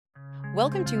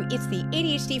Welcome to It's the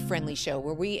ADHD Friendly Show,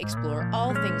 where we explore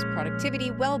all things productivity,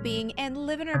 well-being, and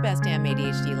living our best damn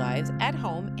ADHD lives at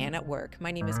home and at work. My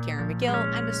name is Karen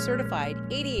McGill. I'm a certified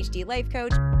ADHD life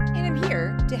coach, and I'm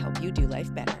here to help you do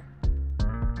life better.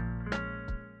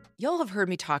 Y'all have heard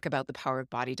me talk about the power of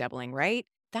body doubling, right?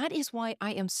 That is why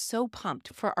I am so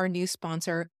pumped for our new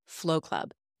sponsor, Flow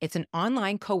Club. It's an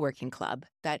online co-working club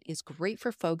that is great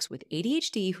for folks with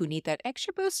ADHD who need that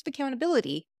extra boost of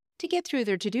accountability to get through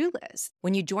their to-do list.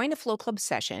 When you join a Flow Club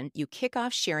session, you kick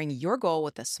off sharing your goal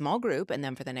with a small group, and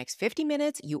then for the next 50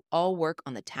 minutes, you all work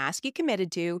on the task you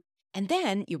committed to, and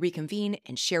then you reconvene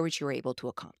and share what you were able to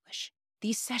accomplish.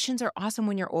 These sessions are awesome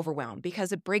when you're overwhelmed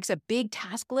because it breaks a big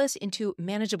task list into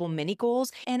manageable mini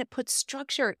goals, and it puts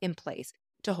structure in place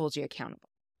to hold you accountable.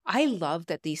 I love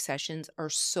that these sessions are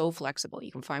so flexible.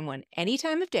 You can find one any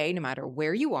time of day, no matter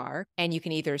where you are, and you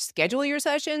can either schedule your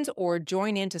sessions or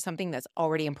join into something that's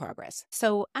already in progress.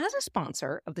 So as a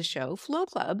sponsor of the show, Flow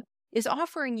Club is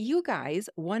offering you guys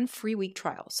one free week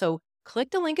trial. So click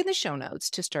the link in the show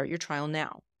notes to start your trial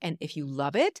now. And if you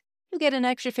love it, you'll get an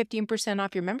extra 15%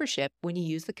 off your membership when you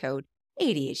use the code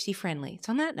ADHD friendly.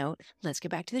 So on that note, let's get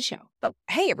back to the show. But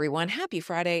hey, everyone, happy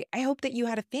Friday. I hope that you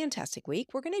had a fantastic week.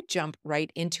 We're going to jump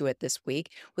right into it this week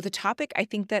with a topic I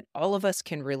think that all of us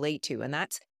can relate to, and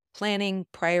that's planning,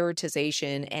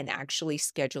 prioritization, and actually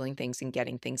scheduling things and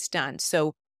getting things done.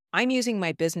 So I'm using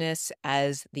my business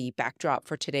as the backdrop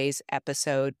for today's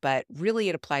episode, but really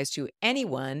it applies to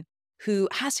anyone who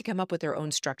has to come up with their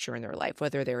own structure in their life,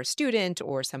 whether they're a student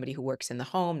or somebody who works in the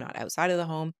home, not outside of the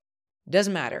home.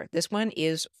 Doesn't matter. This one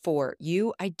is for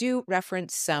you. I do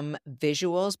reference some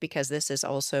visuals because this is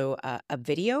also a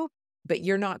video, but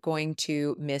you're not going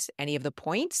to miss any of the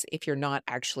points if you're not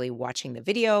actually watching the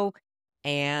video.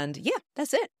 And yeah,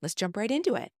 that's it. Let's jump right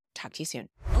into it. Talk to you soon.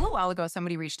 A little while ago,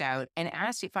 somebody reached out and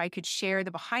asked if I could share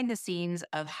the behind the scenes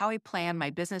of how I plan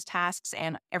my business tasks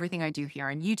and everything I do here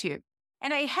on YouTube.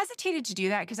 And I hesitated to do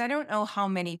that because I don't know how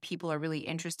many people are really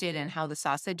interested in how the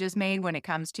sausage is made when it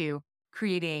comes to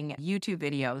creating YouTube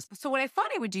videos. So what I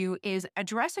thought I would do is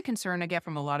address a concern I get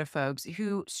from a lot of folks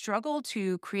who struggle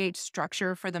to create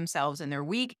structure for themselves in their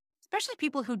week, especially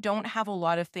people who don't have a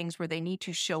lot of things where they need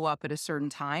to show up at a certain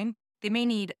time. They may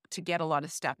need to get a lot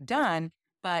of stuff done,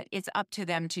 but it's up to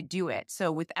them to do it.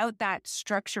 So without that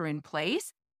structure in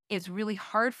place, it's really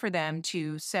hard for them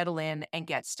to settle in and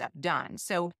get stuff done.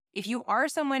 So if you are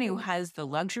someone who has the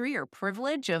luxury or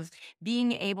privilege of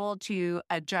being able to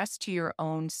adjust to your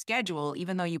own schedule,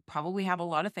 even though you probably have a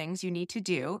lot of things you need to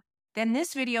do, then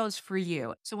this video is for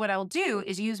you. So what I'll do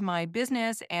is use my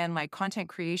business and my content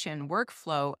creation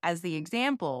workflow as the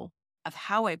example of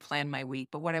how I plan my week.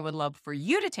 But what I would love for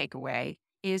you to take away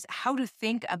is how to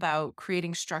think about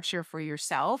creating structure for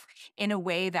yourself in a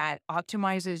way that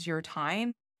optimizes your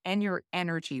time and your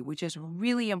energy, which is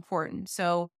really important.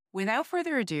 So without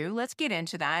further ado, let's get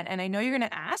into that. And I know you're going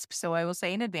to ask, so I will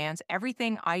say in advance,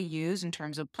 everything I use in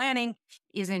terms of planning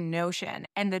is in Notion.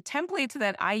 And the templates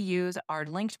that I use are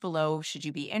linked below should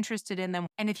you be interested in them.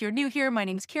 And if you're new here, my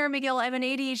name is Karen McGill. I'm an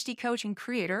ADHD coach and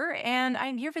creator, and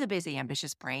I'm here for the busy,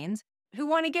 ambitious brains who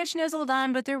want to get schnizzled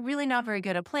on, but they're really not very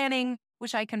good at planning,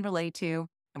 which I can relate to.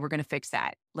 And we're going to fix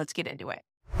that. Let's get into it.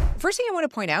 First thing I want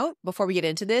to point out before we get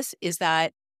into this is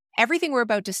that everything we're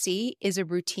about to see is a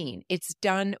routine. It's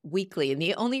done weekly. And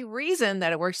the only reason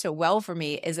that it works so well for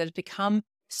me is that it's become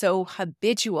so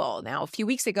habitual. Now, a few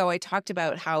weeks ago, I talked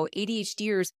about how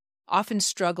ADHDers often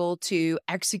struggle to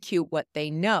execute what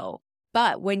they know.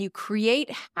 But when you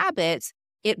create habits,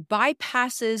 it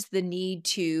bypasses the need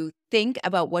to think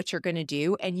about what you're going to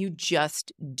do and you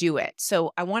just do it.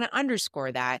 So I want to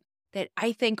underscore that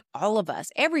I think all of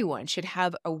us, everyone should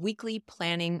have a weekly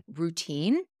planning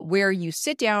routine where you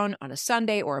sit down on a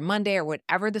Sunday or a Monday or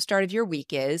whatever the start of your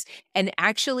week is and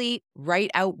actually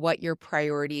write out what your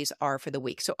priorities are for the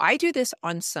week. So I do this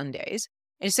on Sundays.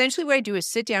 And essentially what I do is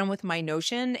sit down with my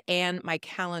Notion and my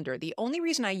calendar. The only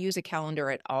reason I use a calendar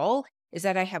at all is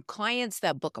that I have clients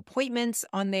that book appointments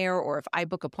on there, or if I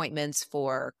book appointments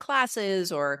for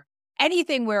classes or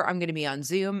anything where I'm going to be on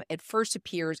Zoom, it first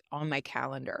appears on my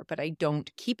calendar, but I don't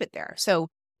keep it there. So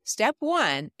step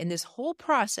one in this whole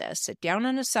process, sit down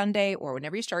on a Sunday or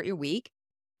whenever you start your week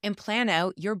and plan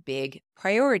out your big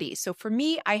priorities. So for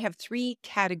me, I have 3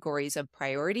 categories of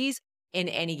priorities in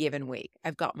any given week.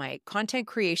 I've got my content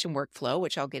creation workflow,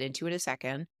 which I'll get into in a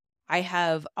second. I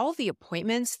have all the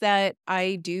appointments that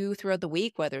I do throughout the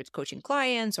week, whether it's coaching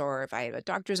clients or if I have a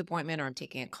doctor's appointment or I'm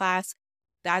taking a class.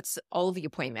 That's all of the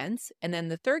appointments. And then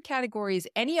the third category is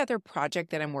any other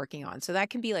project that I'm working on. So that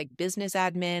can be like business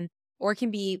admin or it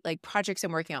can be like projects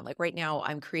I'm working on. Like right now,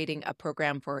 I'm creating a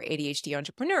program for ADHD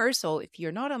entrepreneurs. So if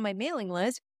you're not on my mailing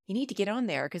list, you need to get on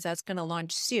there because that's going to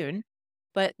launch soon.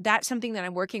 But that's something that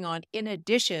I'm working on in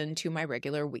addition to my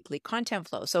regular weekly content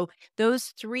flow. So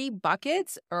those three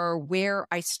buckets are where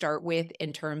I start with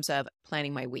in terms of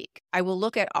planning my week. I will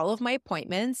look at all of my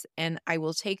appointments and I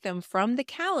will take them from the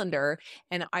calendar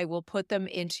and I will put them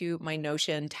into my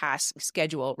Notion task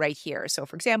schedule right here. So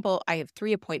for example, I have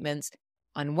 3 appointments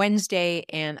on Wednesday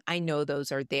and I know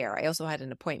those are there. I also had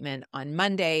an appointment on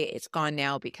Monday. It's gone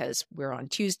now because we're on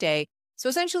Tuesday. So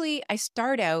essentially, I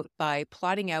start out by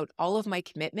plotting out all of my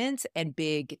commitments and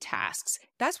big tasks.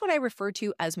 That's what I refer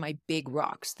to as my big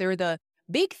rocks. They're the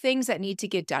big things that need to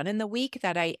get done in the week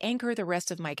that I anchor the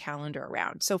rest of my calendar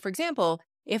around. So, for example,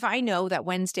 if I know that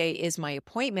Wednesday is my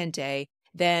appointment day,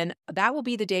 then that will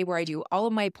be the day where I do all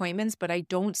of my appointments, but I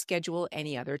don't schedule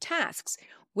any other tasks.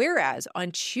 Whereas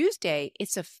on Tuesday,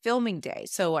 it's a filming day.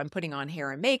 So I'm putting on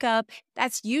hair and makeup.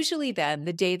 That's usually then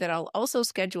the day that I'll also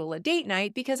schedule a date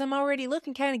night because I'm already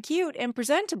looking kind of cute and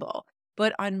presentable.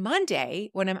 But on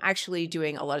Monday, when I'm actually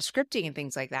doing a lot of scripting and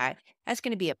things like that, that's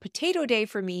going to be a potato day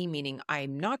for me, meaning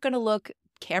I'm not going to look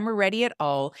camera ready at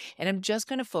all. And I'm just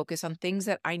going to focus on things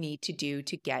that I need to do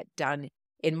to get done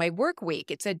in my work week.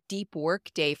 It's a deep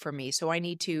work day for me. So I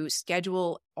need to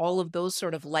schedule all of those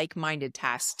sort of like-minded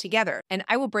tasks together. And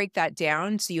I will break that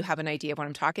down so you have an idea of what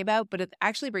I'm talking about. But it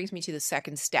actually brings me to the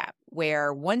second step,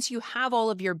 where once you have all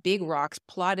of your big rocks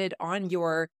plotted on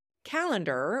your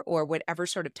calendar or whatever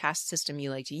sort of task system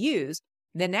you like to use,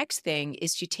 the next thing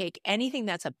is to take anything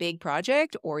that's a big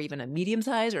project or even a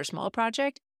medium-sized or small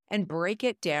project and break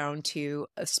it down to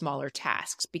smaller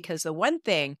tasks. Because the one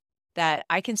thing that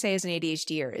I can say as an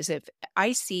ADHDer is if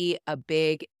I see a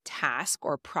big task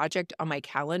or project on my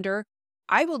calendar,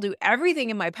 I will do everything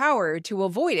in my power to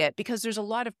avoid it because there's a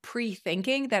lot of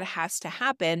pre-thinking that has to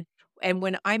happen. And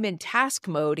when I'm in task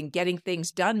mode and getting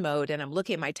things done mode and I'm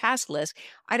looking at my task list,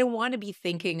 I don't want to be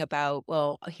thinking about,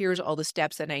 well, here's all the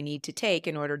steps that I need to take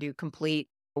in order to complete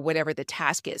whatever the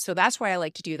task is. So that's why I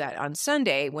like to do that on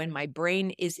Sunday when my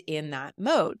brain is in that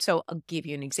mode. So I'll give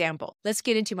you an example. Let's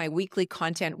get into my weekly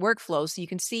content workflow so you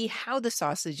can see how the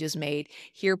sausage is made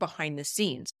here behind the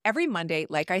scenes. Every Monday,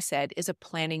 like I said, is a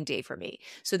planning day for me.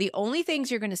 So the only things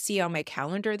you're going to see on my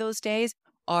calendar those days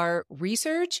are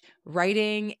research,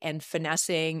 writing, and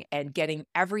finessing and getting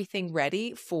everything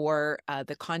ready for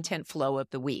the content flow of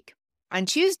the week. On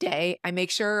Tuesday, I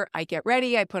make sure I get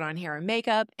ready, I put on hair and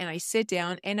makeup, and I sit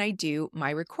down and I do my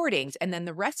recordings. And then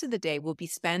the rest of the day will be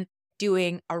spent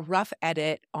doing a rough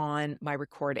edit on my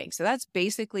recording. So that's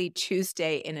basically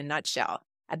Tuesday in a nutshell.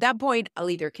 At that point, I'll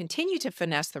either continue to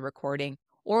finesse the recording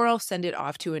or I'll send it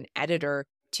off to an editor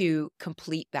to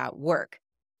complete that work.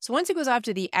 So once it goes off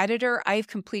to the editor, I've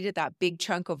completed that big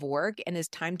chunk of work and it's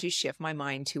time to shift my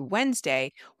mind to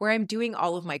Wednesday, where I'm doing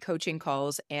all of my coaching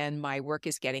calls and my work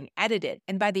is getting edited.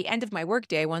 And by the end of my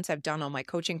workday, once I've done all my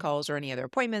coaching calls or any other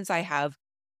appointments I have,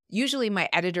 usually my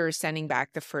editor is sending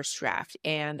back the first draft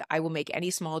and I will make any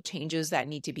small changes that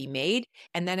need to be made.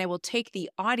 And then I will take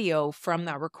the audio from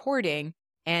that recording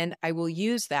and I will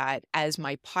use that as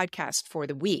my podcast for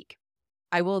the week.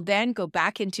 I will then go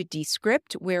back into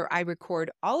Descript where I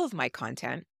record all of my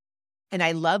content. And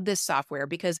I love this software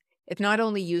because it's not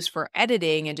only used for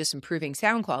editing and just improving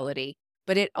sound quality,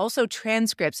 but it also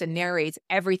transcripts and narrates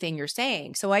everything you're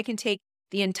saying. So I can take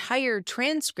the entire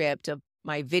transcript of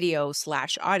my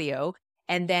video/audio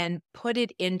and then put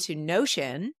it into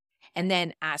Notion and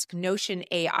then ask Notion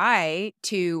AI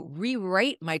to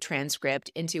rewrite my transcript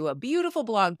into a beautiful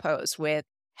blog post with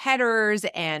headers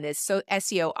and it's so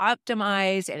SEO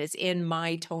optimized and it's in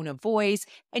my tone of voice.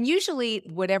 And usually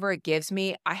whatever it gives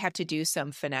me, I have to do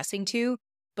some finessing to,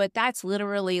 but that's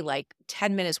literally like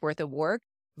 10 minutes worth of work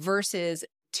versus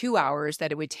 2 hours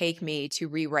that it would take me to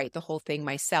rewrite the whole thing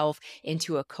myself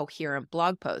into a coherent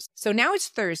blog post. So now it's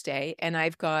Thursday and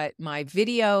I've got my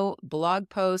video, blog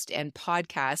post, and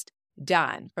podcast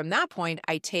done. From that point,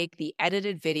 I take the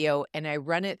edited video and I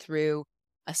run it through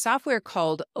a software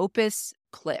called Opus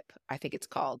Clip, I think it's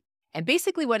called. And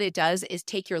basically what it does is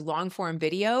take your long form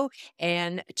video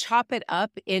and chop it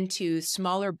up into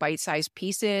smaller bite-sized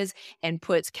pieces and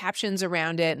puts captions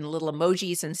around it and little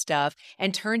emojis and stuff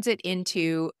and turns it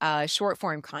into short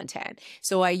form content.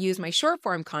 So I use my short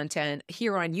form content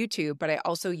here on YouTube, but I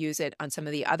also use it on some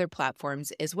of the other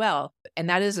platforms as well. And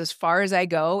that is as far as I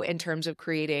go in terms of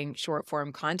creating short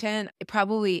form content. It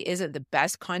probably isn't the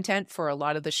best content for a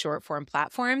lot of the short form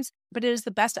platforms, but it is the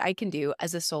best I can do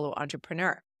as a solo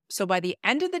entrepreneur. So by the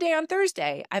end of the day on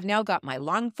Thursday, I've now got my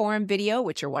long form video,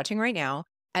 which you're watching right now,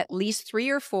 at least 3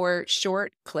 or 4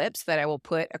 short clips that I will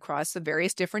put across the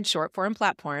various different short form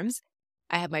platforms.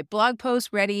 I have my blog post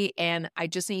ready, and I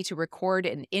just need to record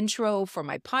an intro for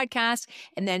my podcast,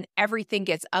 and then everything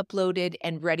gets uploaded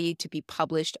and ready to be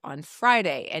published on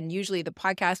Friday. And usually the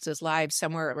podcast is live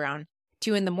somewhere around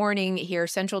 2 in the morning here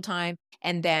Central Time,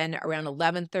 and then around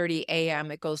 11:30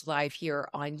 a.m. it goes live here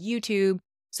on YouTube.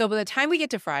 So by the time we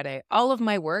get to Friday, all of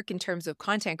my work in terms of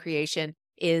content creation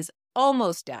is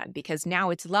almost done because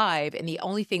now it's live, and the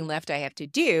only thing left I have to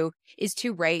do is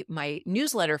to write my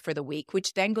newsletter for the week,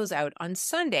 which then goes out on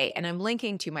Sunday. And I'm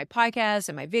linking to my podcast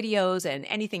and my videos, and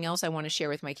anything else I want to share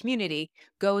with my community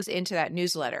goes into that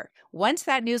newsletter. Once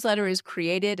that newsletter is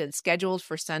created and scheduled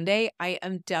for Sunday, I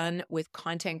am done with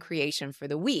content creation for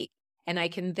the week. And I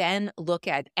can then look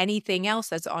at anything else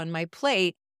that's on my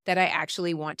plate that I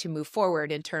actually want to move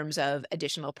forward in terms of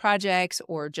additional projects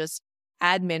or just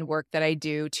admin work that I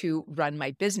do to run my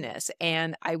business.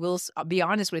 And I'll be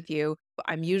honest with you,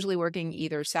 I'm usually working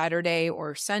either Saturday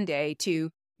or Sunday to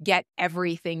get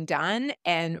everything done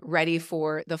and ready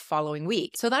for the following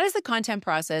week. So that is the content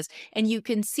process. And you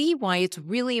can see why it's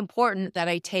really important that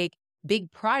I take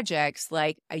big projects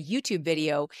like a YouTube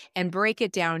video and break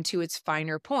it down to its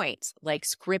finer points, like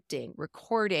scripting,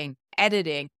 recording,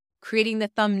 editing, creating the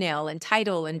thumbnail and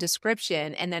title and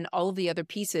description, and then all of the other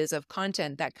pieces of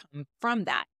content that come from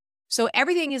that. So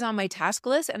everything is on my task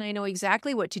list, and I know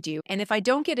exactly what to do. And if I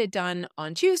don't get it done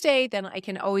on Tuesday, then I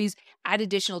can always add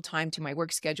additional time to my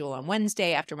work schedule on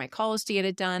Wednesday after my calls to get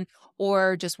it done,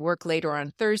 or just work later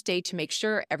on Thursday to make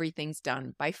sure everything's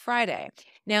done by Friday.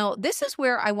 Now, this is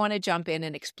where I want to jump in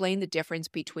and explain the difference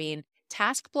between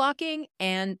task blocking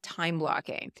and time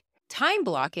blocking. Time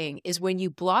blocking is when you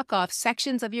block off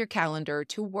sections of your calendar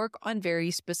to work on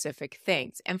very specific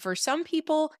things. And for some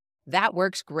people, that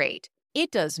works great.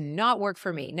 It does not work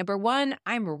for me. Number one,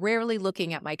 I'm rarely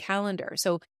looking at my calendar.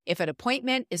 So if an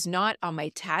appointment is not on my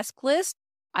task list,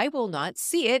 I will not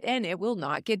see it and it will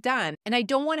not get done. And I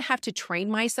don't want to have to train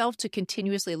myself to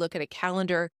continuously look at a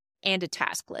calendar and a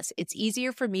task list. It's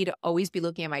easier for me to always be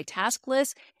looking at my task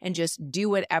list and just do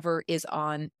whatever is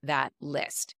on that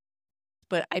list.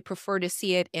 But I prefer to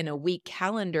see it in a week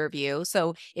calendar view.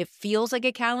 So it feels like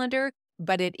a calendar,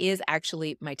 but it is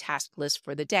actually my task list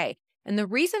for the day. And the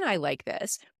reason I like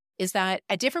this is that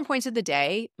at different points of the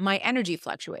day, my energy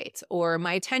fluctuates, or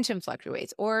my attention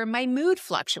fluctuates, or my mood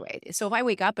fluctuates. So if I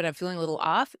wake up and I'm feeling a little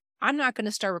off, I'm not going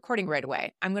to start recording right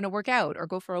away. I'm going to work out or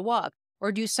go for a walk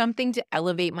or do something to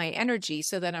elevate my energy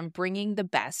so that I'm bringing the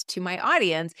best to my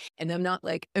audience and I'm not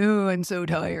like, oh, I'm so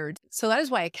tired. So that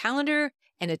is why a calendar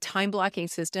and a time blocking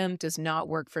system does not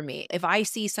work for me. If I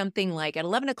see something like at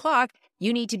 11 o'clock,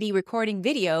 you need to be recording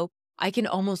video, I can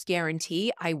almost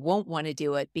guarantee I won't want to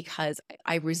do it because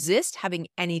I resist having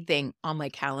anything on my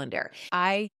calendar.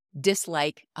 I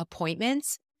dislike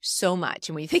appointments so much.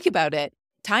 And when you think about it,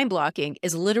 time blocking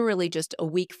is literally just a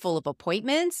week full of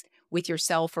appointments with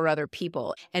yourself or other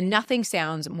people. And nothing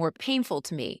sounds more painful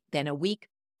to me than a week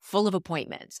full of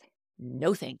appointments.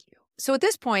 No, thank you. So at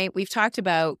this point, we've talked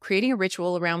about creating a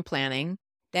ritual around planning,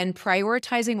 then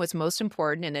prioritizing what's most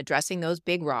important and addressing those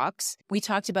big rocks. We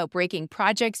talked about breaking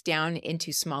projects down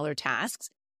into smaller tasks.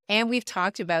 And we've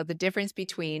talked about the difference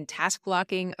between task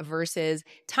blocking versus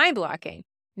time blocking.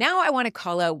 Now I want to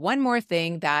call out one more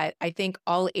thing that I think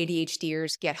all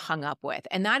ADHDers get hung up with,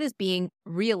 and that is being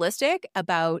realistic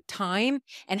about time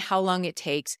and how long it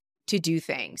takes to do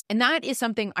things. And that is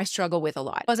something I struggle with a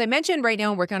lot. As I mentioned, right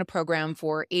now I'm working on a program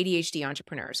for ADHD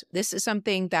entrepreneurs. This is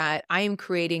something that I am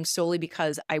creating solely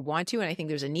because I want to, and I think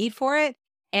there's a need for it.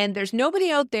 And there's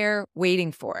nobody out there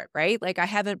waiting for it, right? Like I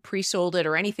haven't pre-sold it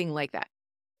or anything like that.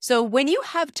 So when you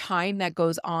have time that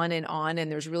goes on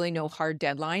and there's really no hard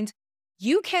deadlines,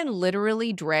 you can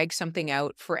literally drag something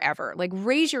out forever. Like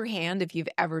raise your hand if you've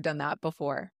ever done that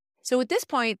before. So at this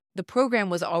point, the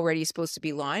program was already supposed to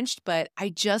be launched, but I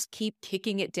just keep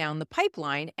kicking it down the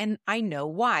pipeline, and I know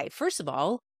why. First of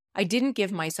all, I didn't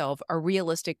give myself a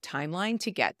realistic timeline to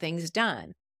get things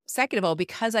done. Second of all,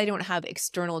 because I don't have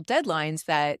external deadlines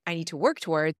that I need to work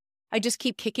towards, I just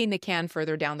keep kicking the can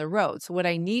further down the road. So what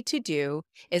I need to do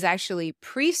is actually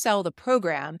pre-sell the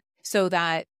program so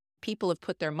that people have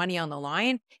put their money on the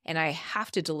line and I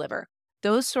have to deliver.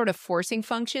 Those sort of forcing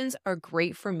functions are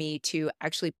great for me to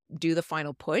actually do the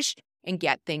final push and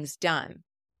get things done.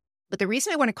 But the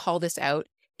reason I want to call this out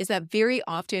is that very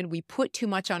often we put too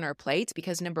much on our plates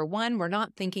because number one, we're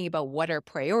not thinking about what our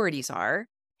priorities are.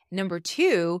 Number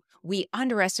two, we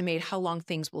underestimate how long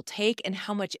things will take and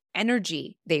how much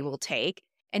energy they will take.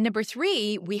 And number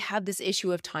three, we have this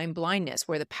issue of time blindness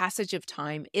where the passage of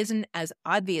time isn't as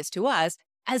obvious to us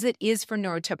as it is for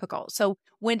neurotypical. So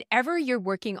whenever you're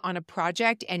working on a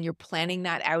project and you're planning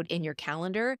that out in your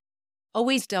calendar,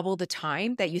 always double the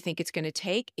time that you think it's going to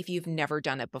take if you've never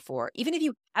done it before. Even if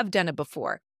you have done it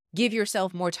before, give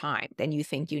yourself more time than you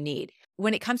think you need.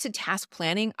 When it comes to task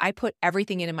planning, I put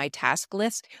everything into my task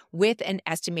list with an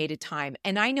estimated time.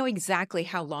 And I know exactly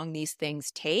how long these things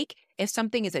take. If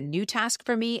something is a new task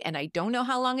for me and I don't know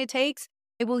how long it takes,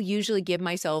 I will usually give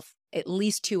myself at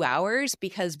least 2 hours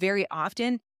because very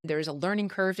often there's a learning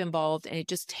curve involved and it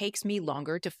just takes me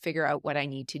longer to figure out what I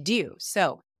need to do.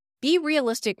 So be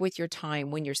realistic with your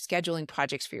time when you're scheduling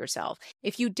projects for yourself.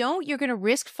 If you don't, you're going to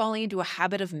risk falling into a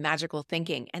habit of magical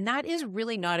thinking. And that is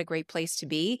really not a great place to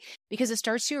be because it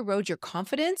starts to erode your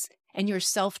confidence and your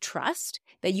self-trust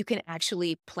that you can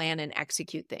actually plan and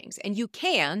execute things. And you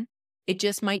can, it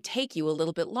just might take you a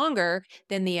little bit longer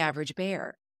than the average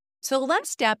bear. So the last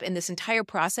step in this entire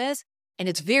process, and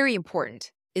it's very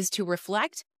important, is to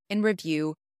reflect and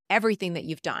review everything that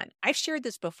you've done. I've shared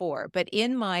this before, but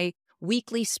in my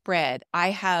weekly spread, I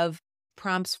have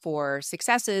prompts for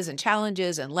successes and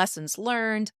challenges and lessons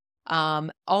learned,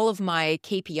 all of my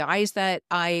KPIs that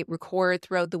I record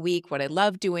throughout the week, what I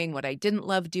love doing, what I didn't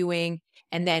love doing,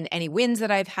 and then any wins that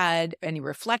I've had, any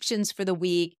reflections for the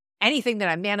week, anything that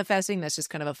I'm manifesting. That's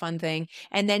just kind of a fun thing.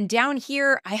 And then down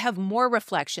here, I have more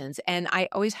reflections, and I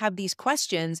always have these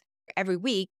questions every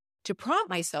week to prompt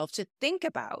myself to think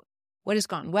about what has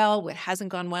gone well, what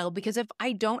hasn't gone well, because if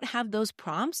I don't have those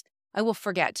prompts, I will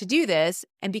forget to do this.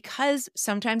 And because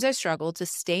sometimes I struggle to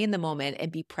stay in the moment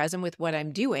and be present with what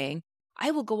I'm doing,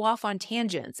 I will go off on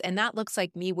tangents. And that looks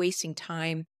like me wasting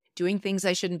time doing things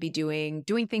I shouldn't be doing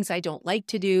things I don't like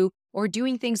to do, or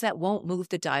doing things that won't move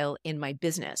the dial in my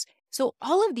business. So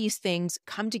all of these things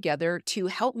come together to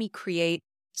help me create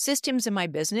systems in my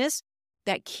business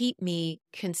that keep me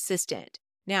consistent.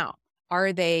 Now,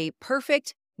 are they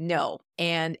perfect? No.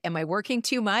 And am I working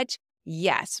too much?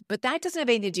 Yes, but that doesn't have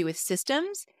anything to do with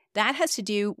systems. That has to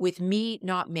do with me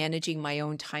not managing my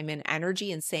own time and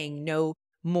energy and saying no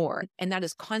more. And that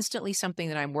is constantly something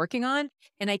that I'm working on,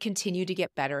 and I continue to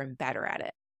get better and better at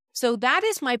it. So that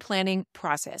is my planning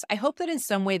process. I hope that in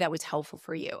some way that was helpful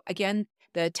for you. Again,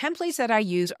 the templates that I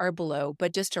use are below,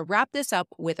 but just to wrap this up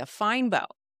with a fine bow,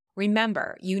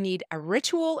 remember, you need a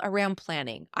ritual around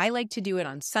planning. I like to do it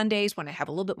on Sundays when I have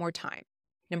a little bit more time.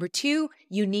 Number 2,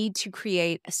 you need to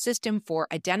create a system for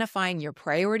identifying your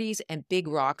priorities and big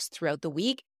rocks throughout the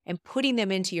week and putting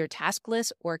them into your task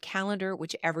list or calendar,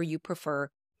 whichever you prefer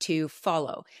to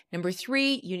follow. Number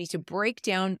 3, you need to break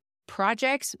down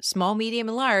projects, small, medium,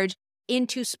 and large,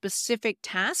 into specific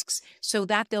tasks so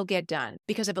that they'll get done.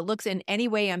 Because if it looks in any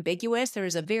way ambiguous, there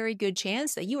is a very good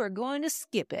chance that you are going to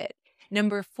skip it.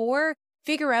 Number 4,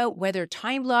 figure out whether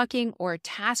time blocking or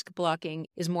task blocking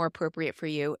is more appropriate for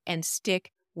you and stick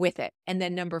with it. And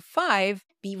then number 5,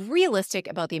 be realistic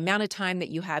about the amount of time that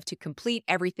you have to complete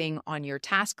everything on your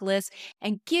task list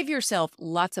and give yourself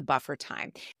lots of buffer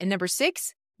time. And number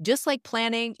 6, just like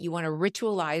planning, you want to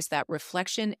ritualize that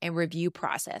reflection and review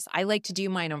process. I like to do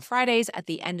mine on Fridays at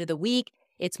the end of the week.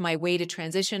 It's my way to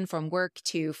transition from work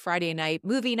to Friday night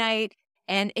movie night.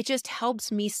 And it just helps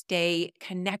me stay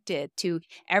connected to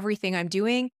everything I'm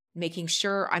doing, making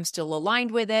sure I'm still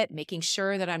aligned with it, making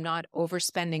sure that I'm not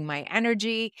overspending my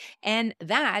energy. And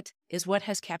that is what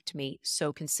has kept me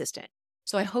so consistent.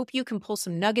 So I hope you can pull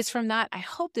some nuggets from that. I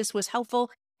hope this was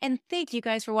helpful. And thank you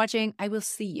guys for watching. I will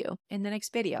see you in the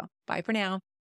next video. Bye for now.